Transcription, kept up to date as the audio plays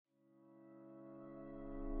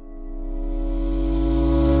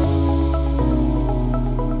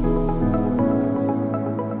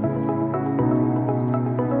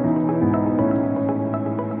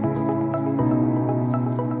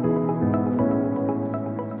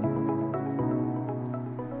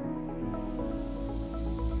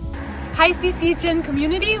Hi CCHN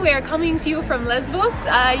community, we are coming to you from Lesvos.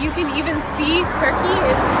 You can even see Turkey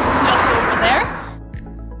is just over there.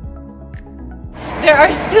 There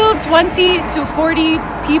are still 20 to 40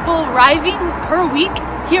 people arriving per week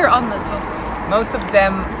here on Lesvos. Most of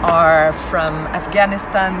them are from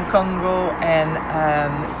Afghanistan, Congo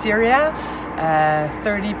and Syria.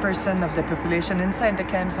 30% of the population inside the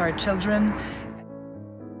camps are children.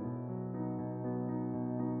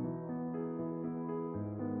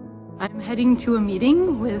 I'm heading to a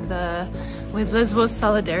meeting with Lesvos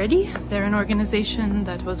Solidarity. They're an organization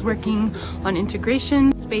that was working on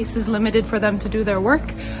integration. Space is limited for them to do their work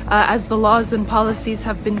as the laws and policies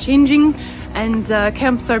have been changing and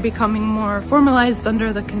camps are becoming more formalized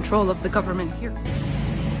under the control of the government here.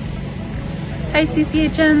 Hi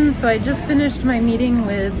CCHN, so I just finished my meeting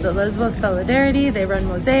with the Lesvos Solidarity. They run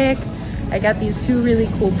Mosaic. I got these two really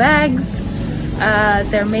cool bags.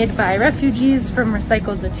 They're made by refugees from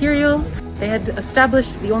recycled material. They had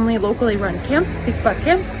established the only locally run camp, Tikva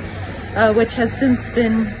camp, which has since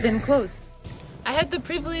been closed. I had the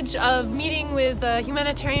privilege of meeting with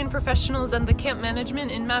humanitarian professionals and the camp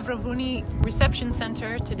management in Mavruni Reception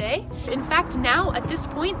Center today. In fact, now at this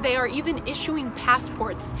point, they are even issuing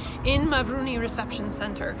passports in Mavruni Reception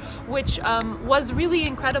Center, which was really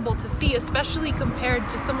incredible to see, especially compared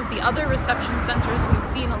to some of the other reception centers we've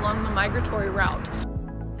seen along the migratory route.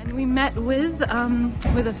 And we met with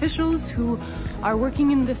officials who are working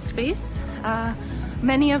in this space.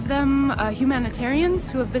 Many of them humanitarians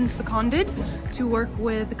who have been seconded to work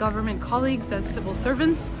with government colleagues as civil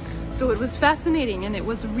servants. So it was fascinating and it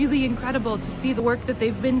was really incredible to see the work that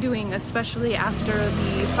they've been doing, especially after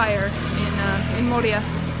the fire in Moria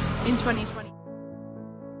in 2020.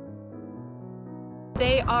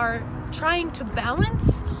 They are trying to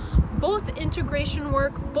balance both integration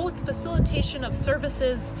work, both facilitation of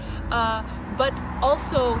services, but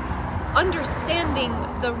also understanding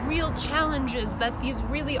the real challenges that these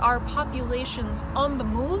really are populations on the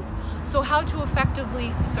move, so how to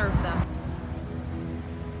effectively serve them.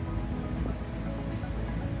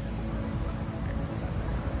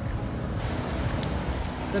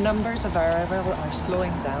 The numbers of arrival are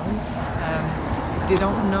slowing down. They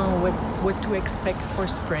don't know what to expect for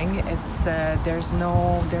spring. It's there's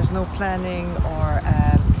no planning or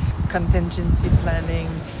contingency planning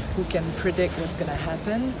who can predict what's going to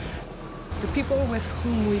happen. The people with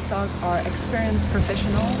whom we talk are experienced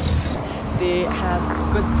professionals. They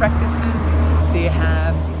have good practices. They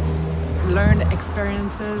have learned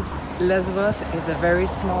experiences. Lesvos is a very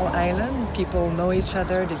small island. People know each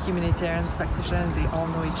other. The humanitarians practitioners, they all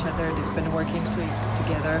know each other. They've been working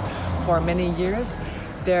together for many years.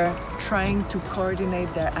 They're trying to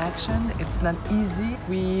coordinate their action. It's not easy.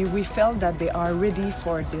 We felt that they are ready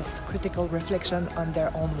for this critical reflection on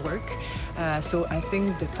their own work. So I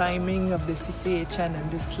think the timing of the CCHN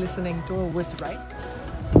and this listening tour was right.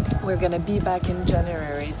 We're going to be back in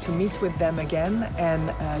January to meet with them again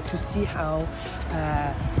and to see how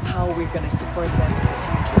we're going to support them in the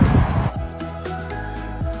future.